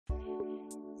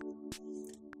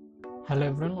Hello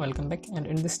everyone, welcome back, and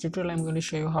in this tutorial I'm going to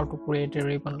show you how to create a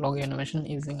ribbon logo animation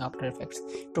using After Effects.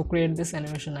 To create this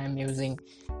animation I am using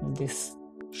this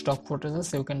stock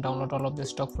footages. You can download all of the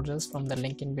stock footages from the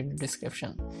link in video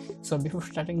description. So before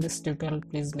starting this tutorial,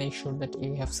 please make sure that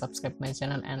you have subscribed my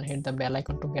channel and hit the bell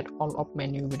icon to get all of my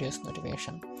new videos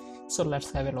notification. So let's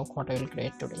have a look what I will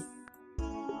create today.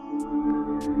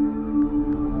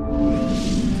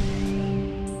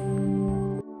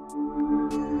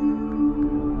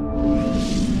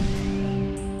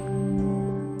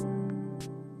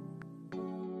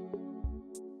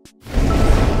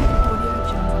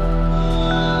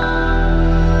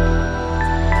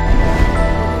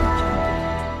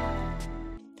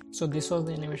 So this was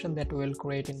the animation that we will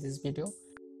create in this video.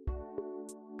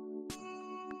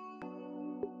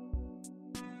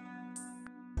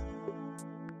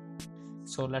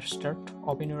 So let's start.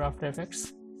 Open your After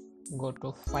Effects, go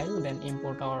to File, then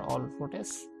import our all footage.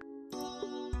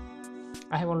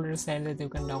 I have already said that you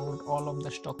can download all of the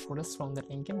stock footage from the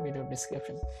link in video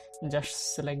description.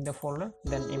 Just select the folder,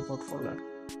 then import folder.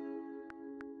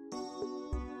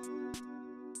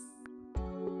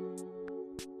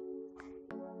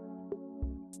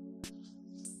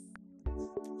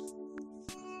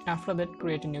 After that,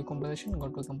 create a new composition. Go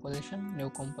to composition, new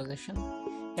composition.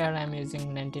 Here I am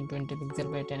using 1920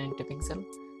 pixel by 1080 pixel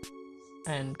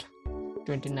and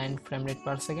 29 frame rate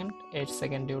per second,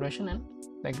 8-second duration, and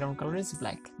background color is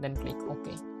black. Then click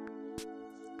OK.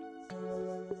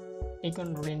 You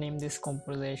can rename this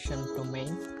composition to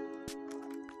main.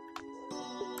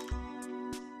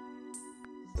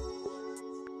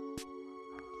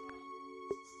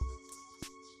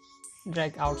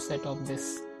 Drag outside of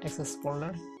this access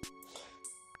folder.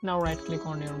 Now right click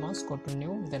on your mouse, go to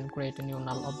new, then create a new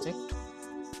null object,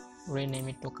 rename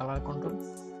it to color control.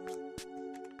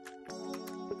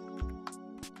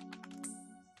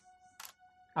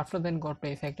 After then go to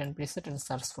effect and preset and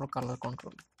search for color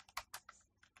control.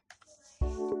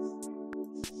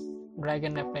 Drag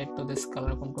and apply it to this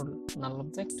color control null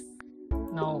object.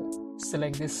 Now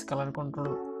select this color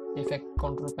control effect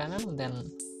control panel,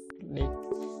 then click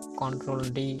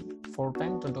Ctrl D 4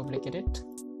 times to duplicate it.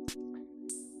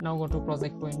 Now go to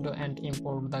project window and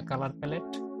import the color palette.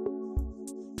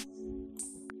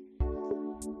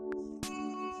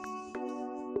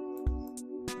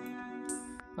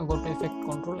 Now go to effect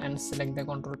control and select the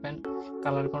control pen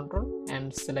color control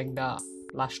and select the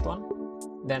last one.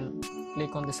 Then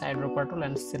click on the eyedropper tool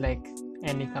and select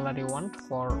any color you want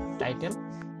for title.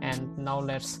 And now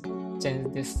let's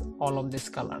change this all of this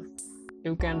color.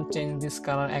 You can change this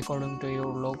color according to your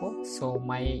logo. So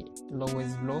my logo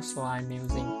is blue, so I'm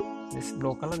using this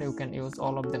blue color. You can use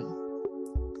all of them.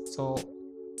 So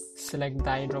select the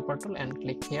eyedropper tool and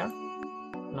click here.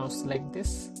 Now select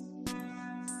this.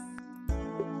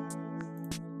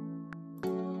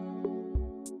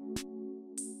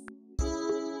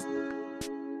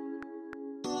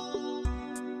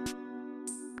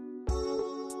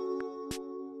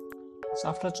 So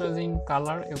after choosing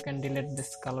color, you can delete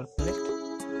this color palette.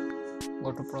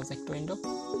 Go to project window.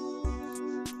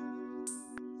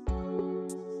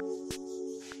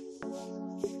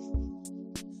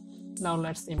 Now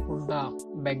let's import the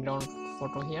background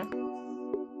photo here.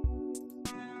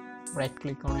 Right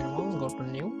click on your mouse, go to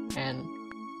new and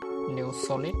new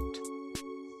solid.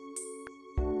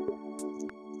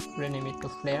 Rename it to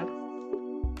flare.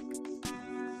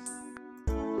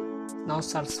 Now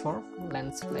search for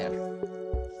lens flare.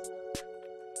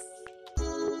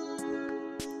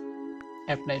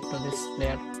 Apply it to this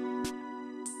flare.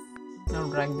 Now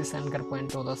drag this anchor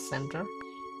point to the center.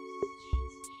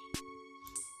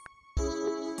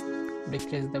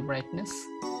 Decrease the brightness.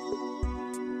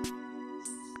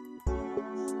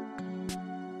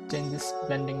 Change this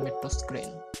blending width to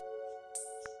screen.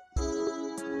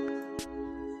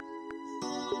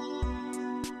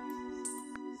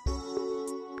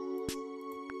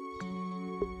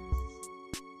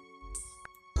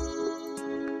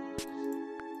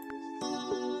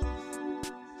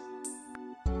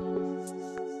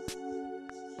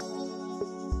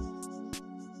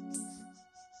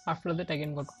 After that,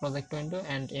 again go to project window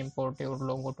and import your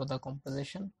logo to the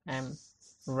composition. I am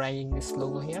dragging this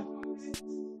logo here.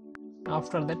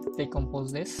 After that,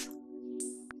 decompose this,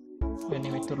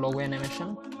 rename it to logo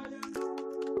animation.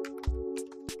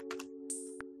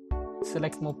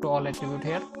 Select move to all attribute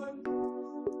here.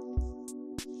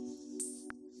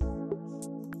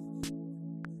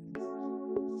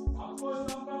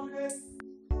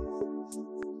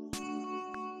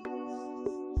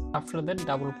 After that,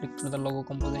 double click to the logo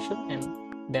composition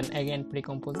and then again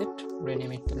pre-compose it,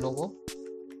 rename it to logo.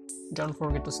 Don't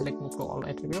forget to select move to all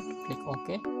attribute, click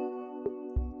OK.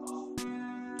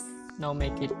 Now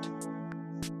make it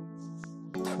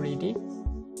 3D.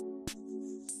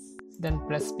 Then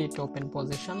press P to open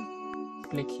position.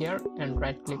 Click here and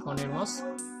right click on your mouse.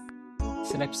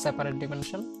 Select separate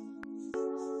dimension.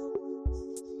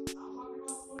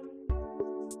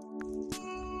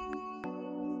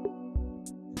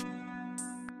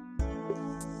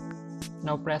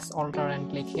 Now press Alt and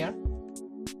click here.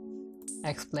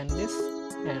 Explain this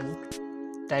and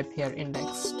type here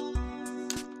indexed.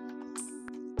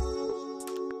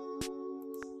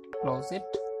 Close it.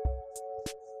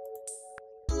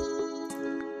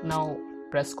 Now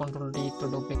press Ctrl D to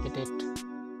duplicate it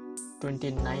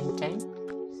 29 times.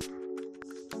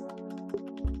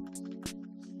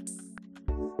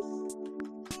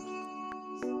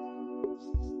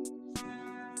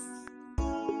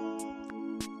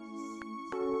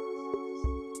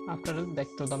 After that, back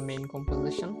to the main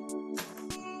composition.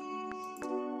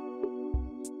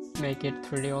 Make it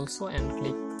 3D also and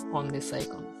click on this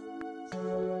icon.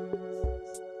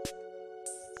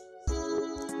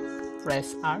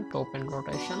 Press R to open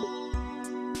rotation.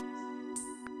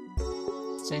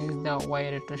 Change the Y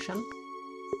rotation.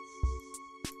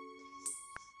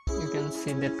 You can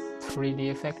see that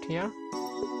 3D effect here.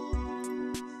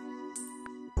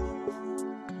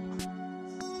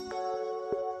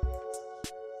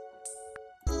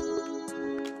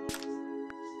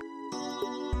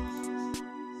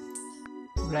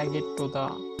 Drag it to the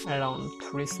around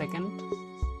 3 seconds.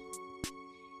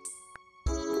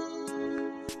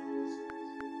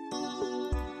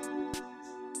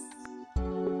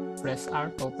 Press R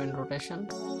to open rotation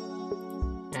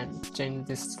and change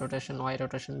this rotation Y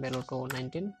rotation value to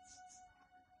 19.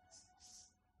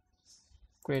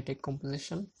 Create a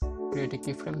composition, create a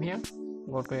keyframe here,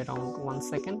 go to around 1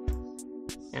 second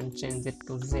and change it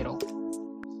to 0.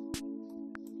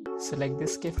 Select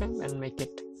this keyframe and make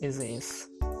it as is.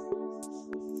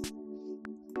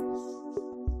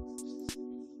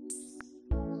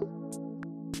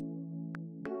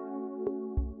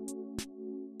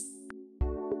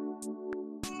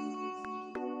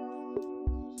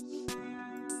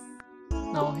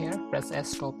 Now here press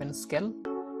S to open scale.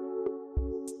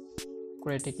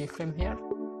 Create a keyframe here.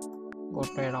 Go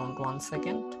to around 1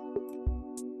 second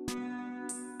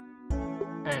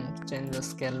and change the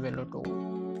scale value to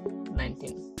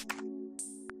 19.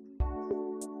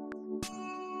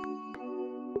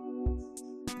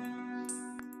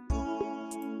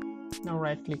 Now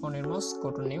right click on your mouse,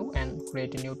 go to new and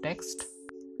create a new text.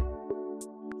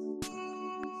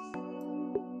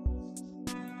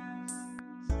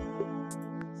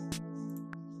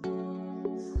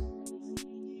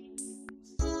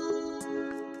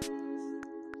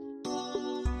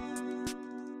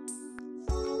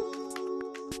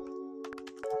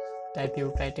 Type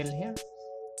your title here,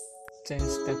 change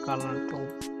the color to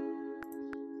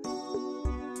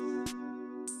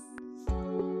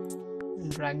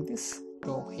drag this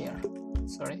to here,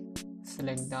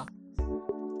 select the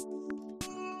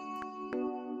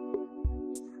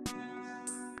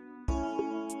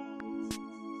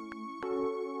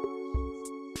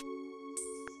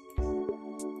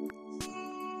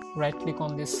right click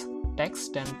on this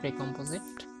text and pre-compose it,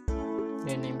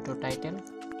 rename to title.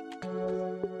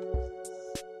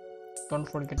 Don't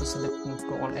forget to select move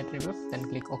to all attributes, then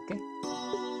click OK.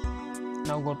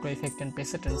 Now go to effect and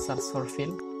preset and search for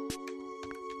fill.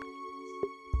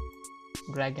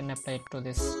 Drag and apply it to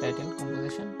this title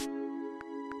composition.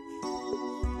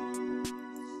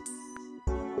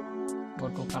 Go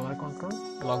to color control,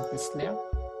 lock this layer,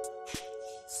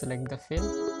 select the fill,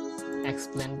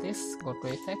 explain this, go to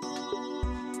effect,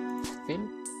 fill,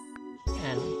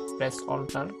 and press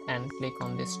Alt and click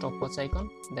on this stopwatch icon,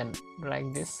 then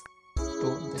drag this to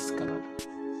this color.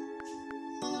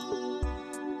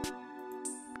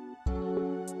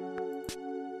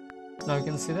 Now you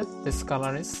can see that this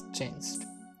color is changed.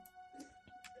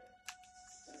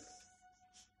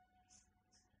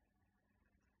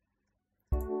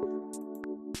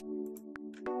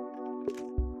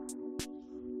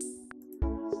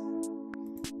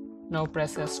 Now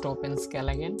press S to open scale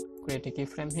again, create a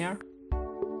keyframe here.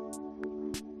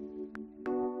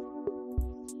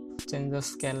 Change the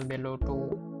scale value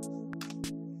to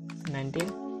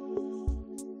 19.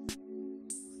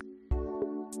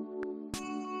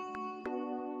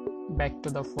 Back to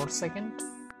the 4 second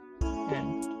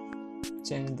and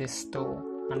change this to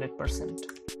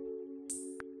 100%.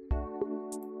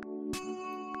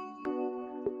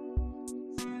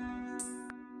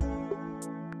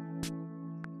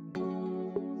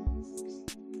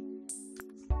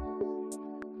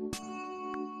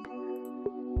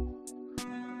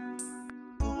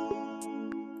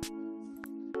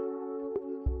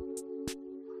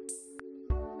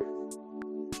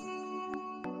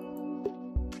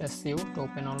 press U to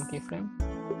open all keyframe.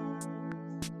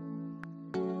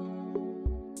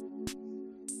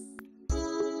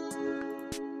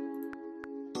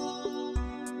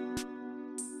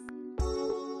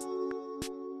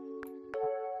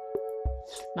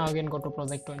 Now again go to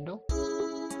project window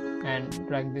and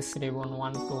drag this ribbon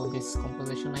 1 to this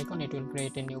composition icon. It will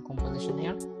create a new composition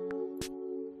here.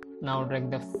 Now drag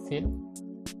the fill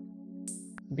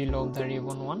below the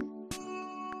ribbon 1.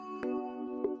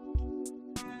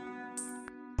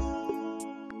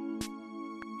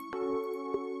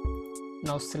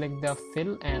 Now select the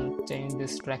fill and change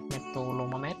this track matte to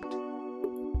Loma matte.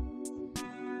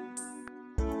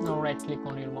 Now right click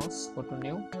on your mouse, go to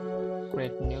new,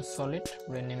 create new solid,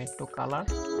 rename it to color.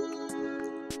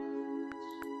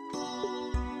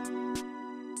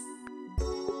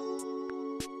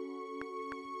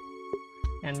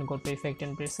 And go to effect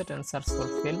and preset and search for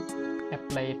fill,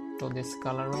 apply it to this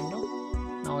color window.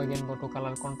 Now again go to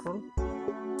color control,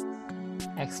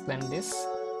 expand this,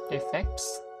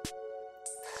 effects,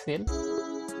 fill.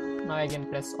 Now again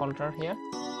press Alt here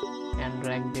and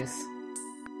drag this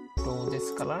to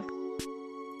this color.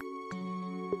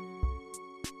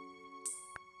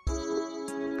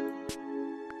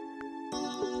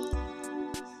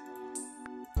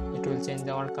 It will change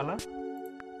our color.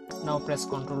 Now press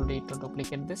Ctrl D to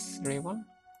duplicate this ribbon,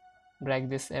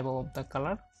 drag this above the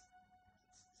color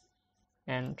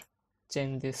and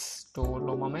change this to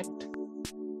Loma matte,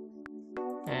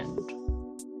 and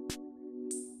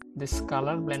this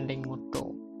color blending mode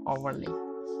to overlay.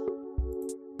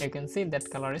 You can see that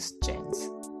color is changed.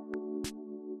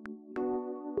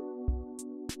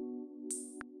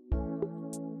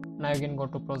 Now again go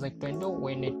to project window.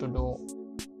 We need to do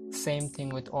same thing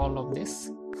with all of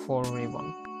this for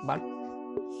ribbon, but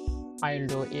I'll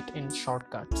do it in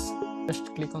shortcuts.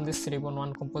 Just click on this ribbon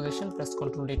 1 composition, press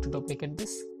Ctrl D to duplicate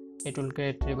this. It will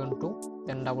create ribbon 2,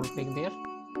 then double click there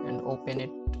and open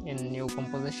it in new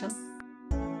composition.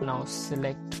 Now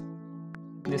select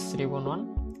this ribbon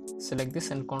 1, select this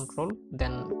and Ctrl,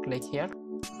 then click here.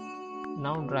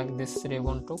 Now drag this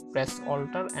ribbon 2, press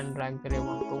Alt and drag the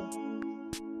ribbon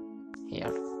 2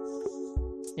 here.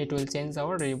 It will change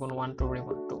our ribbon 1 to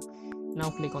ribbon 2. Now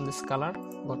click on this color,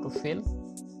 go to fill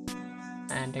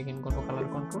and again go to color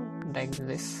control, drag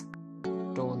this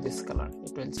to this color.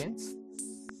 It will change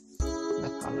the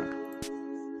color.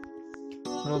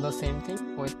 Do the same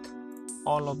thing with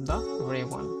all of the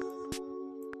ribbon.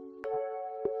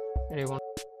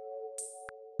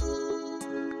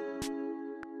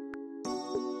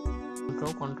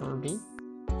 Ctrl D,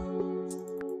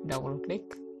 double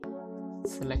click,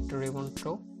 select ribbon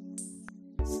 2,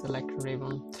 select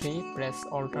ribbon 3, press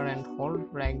Alt and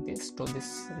hold, drag this to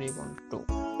this ribbon 2.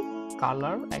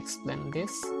 Color, explain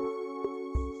this,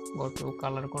 go to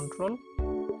color control,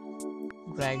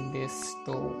 drag this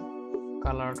to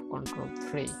color control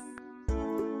 3.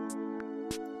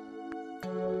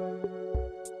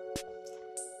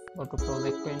 Go to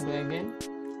project window again,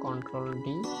 Ctrl D,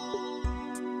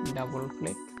 double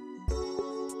click,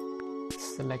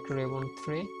 select ribbon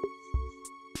 3,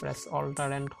 press Alt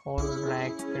and hold,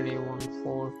 drag ribbon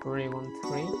 4 to ribbon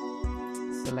 3,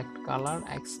 select color,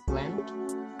 explain,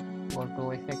 go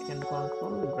to effect and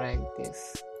control, drag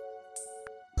this.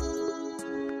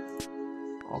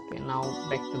 Okay, now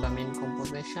back to the main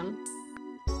composition,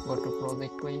 go to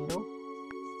project window,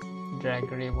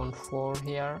 drag ribbon 4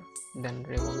 here, then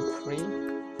ribbon 3,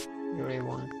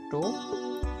 ribbon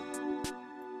 2,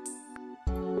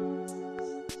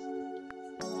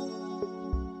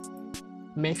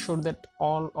 make sure that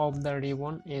all of the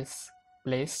ribbon is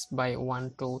placed by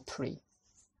 1, 2, 3.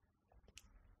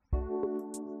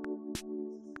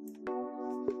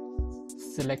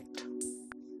 Select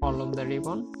all of the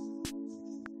ribbon,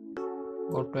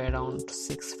 go to around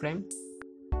 6 frame.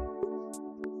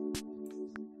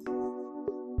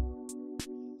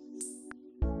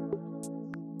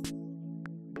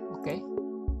 Okay.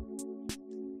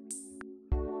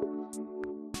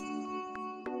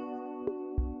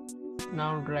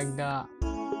 Now drag the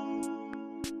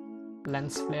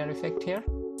lens flare effect here.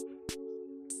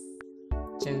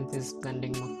 Change this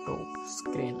blending mode to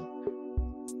screen.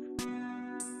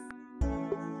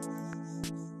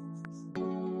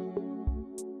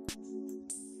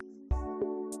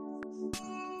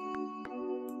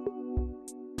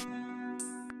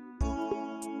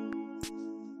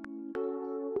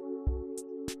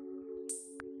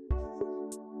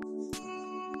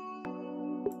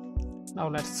 Now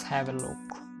let's have a look.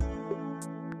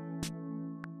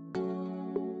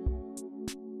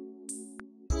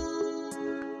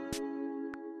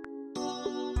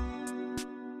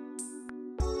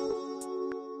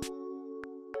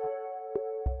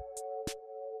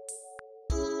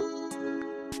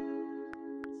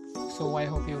 So I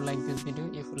hope you like this video.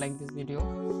 If you like this video,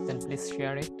 then please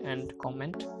share it and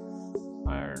comment,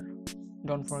 or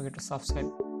don't forget to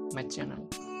subscribe my channel.